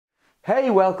Hey,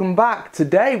 welcome back.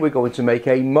 Today we're going to make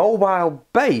a mobile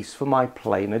base for my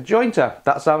planer jointer.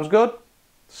 That sounds good?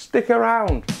 Stick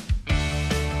around.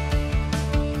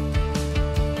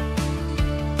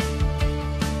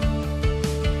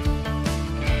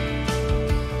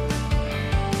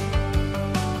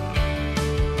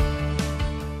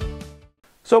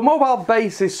 So mobile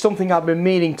base is something I've been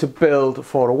meaning to build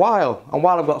for a while, and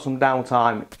while I've got some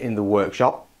downtime in the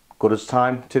workshop, good as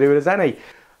time to do it as any.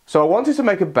 So I wanted to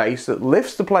make a base that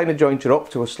lifts the planer jointer up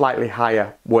to a slightly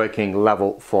higher working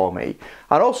level for me,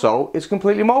 and also is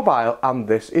completely mobile, and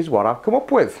this is what I've come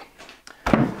up with.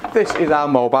 This is our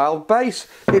mobile base.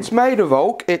 It's made of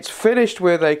oak. It's finished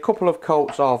with a couple of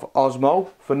coats of Osmo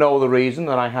for no other reason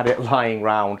than I had it lying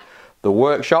around the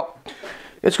workshop.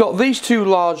 It's got these two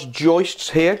large joists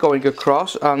here going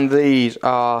across, and these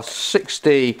are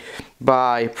 60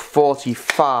 by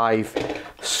 45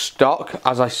 stock.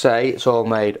 As I say, it's all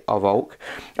made of oak,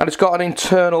 and it's got an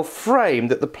internal frame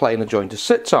that the planer jointer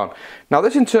sits on. Now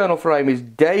this internal frame is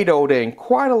dadoed in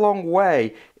quite a long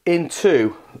way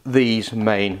into these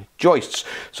main joists.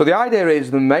 So the idea is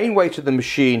the main weight of the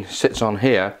machine sits on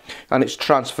here and it's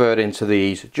transferred into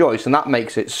these joists, and that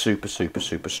makes it super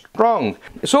strong.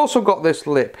 It's also got this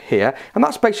lip here, and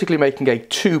that's basically making a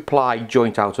 2-ply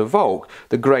joint out of oak.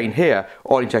 The grain here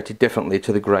orientated differently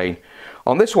to the grain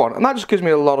on this one, and that just gives me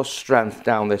a lot of strength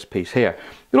down this piece here.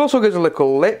 It also gives a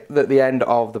little lip that the end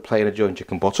of the planer jointer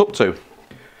can butt up to.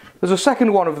 There's a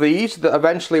second one of these that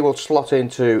eventually will slot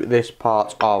into this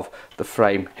part of the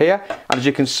frame here, and as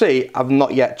you can see, I've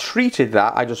not yet treated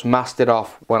that. I just masked it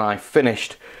off when I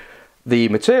finished the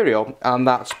material, and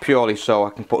that's purely so I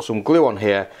can put some glue on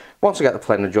here once I get the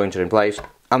planer jointer in place,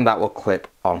 and that will clip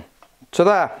on to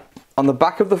there. On the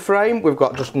back of the frame, we've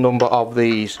got just a number of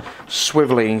these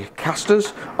swiveling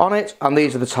casters on it, and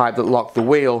these are the type that lock the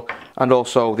wheel and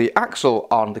also the axle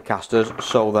on the casters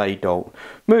so they don't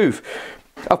move.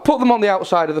 I've put them on the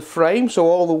outside of the frame, so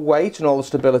all the weight and all the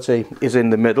stability is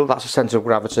in the middle. That's the centre of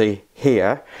gravity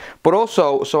here, but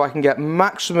also so I can get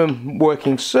maximum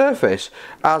working surface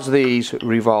as these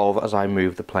revolve as I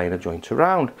move the planer joint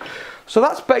around. So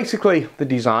that's basically the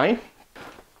design.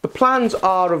 The plans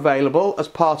are available as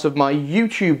part of my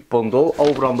YouTube bundle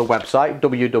over on the website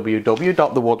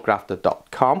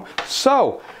www.thewoodgrafter.com.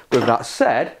 So with that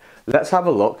said, let's have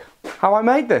a look how I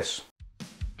made this.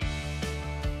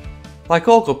 Like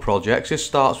all good projects, it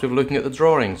starts with looking at the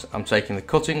drawings. I'm taking the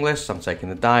cutting lists, I'm taking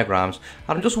the diagrams,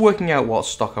 and I'm just working out what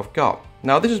stock I've got.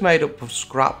 Now this is made up of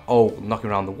scrap oak knocking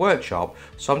around the workshop,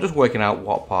 so I'm just working out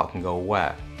what part can go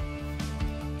where.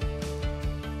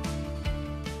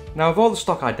 Now with all the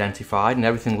stock identified and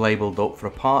everything labelled up for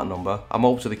a part number, I'm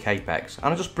over to the capex, and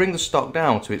I just bring the stock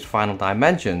down to its final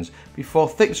dimensions before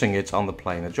fixing it on the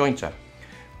planer jointer.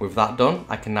 With that done,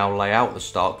 I can now lay out the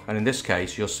stock, and in this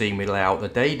case you'll see me lay out the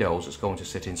dados that's going to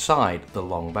sit inside the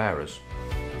long bearers.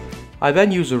 I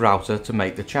then use a router to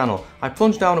make the channel. I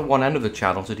plunge down at one end of the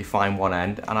channel to define one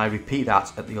end, and I repeat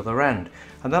that at the other end.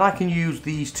 And then I can use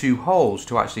these two holes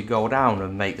to actually go down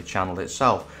and make the channel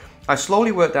itself. I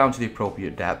slowly work down to the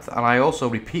appropriate depth, and I also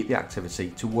repeat the activity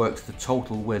to work to the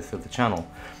total width of the channel.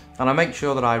 And I make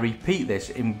sure that I repeat this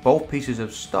in both pieces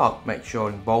of stock, make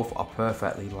sure both are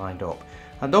perfectly lined up.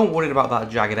 And don't worry about that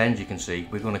jagged end you can see,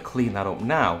 we're going to clean that up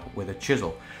now with a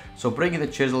chisel. So bringing the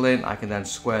chisel in, I can then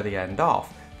square the end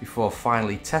off before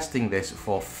finally testing this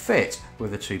for fit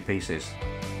with the two pieces.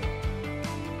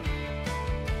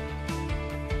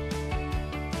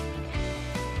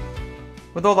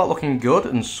 With all that looking good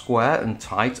and square and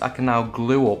tight, I can now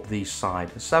glue up these side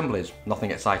assemblies.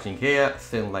 Nothing exciting here,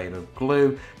 thin layer of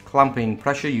glue, clamping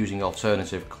pressure using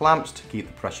alternative clamps to keep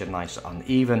the pressure nice and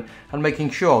even, and making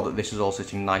sure that this is all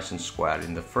sitting nice and square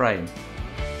in the frame.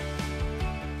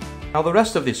 Now the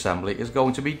rest of the assembly is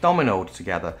going to be dominoed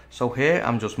together, so here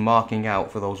I'm just marking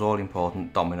out for those all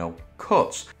important domino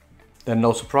cuts. Then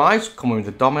no surprise, come in with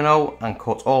the domino and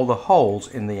cut all the holes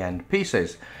in the end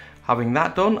pieces. Having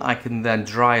that done, I can then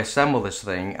dry assemble this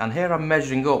thing, and here I'm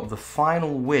measuring up the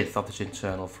final width of this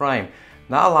internal frame.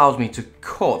 That allows me to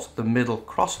cut the middle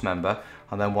cross member,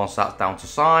 and then once that's down to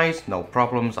size, no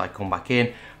problems, I come back in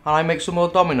and I make some more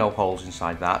domino holes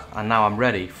inside that, and now I'm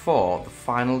ready for the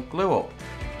final glue up.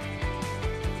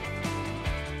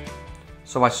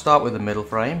 So I start with the middle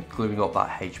frame, gluing up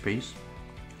that H piece.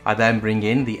 I then bring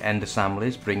in the end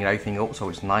assemblies, bringing everything up so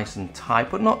it's nice and tight,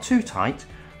 but not too tight.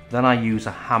 Then I use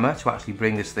a hammer to actually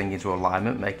bring this thing into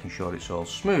alignment, making sure it's all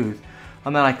smooth,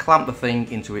 and then I clamp the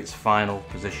thing into its final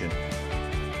position.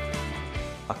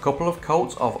 A couple of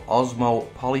coats of Osmo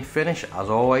poly finish, as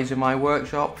always in my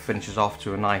workshop, finishes off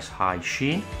to a nice high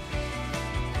sheen.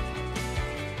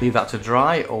 Leave that to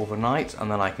dry overnight, and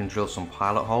then I can drill some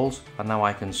pilot holes, and now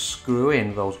I can screw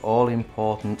in those all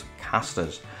important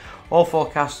casters. All 4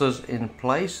 casters in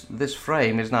place, this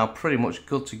frame is now pretty much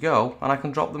good to go, and I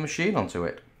can drop the machine onto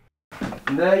it.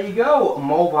 And there you go, a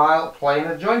mobile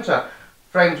planer jointer.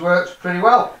 Frames works pretty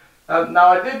well. Now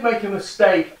I did make a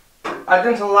mistake. I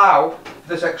didn't allow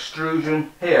this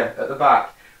extrusion here at the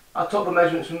back. I took the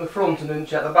measurements from the front and didn't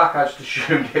check the back. I just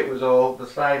assumed it was all the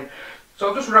same. So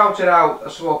I've just routed out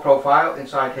a small profile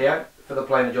inside here for the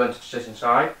planer jointer to sit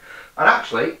inside. And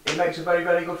actually, it makes a very,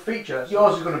 very good feature.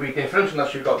 Yours is going to be different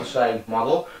unless you've got the same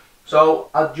model. So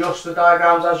adjust the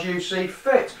diagrams as you see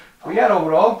fit. But yeah,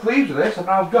 overall, I'm pleased with this. I've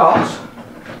now got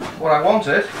what I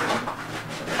wanted.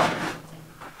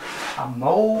 A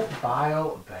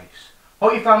mobile base.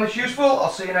 Hope you found this useful. I'll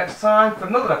see you next time for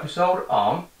another episode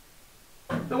on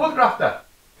the Woodgrafter.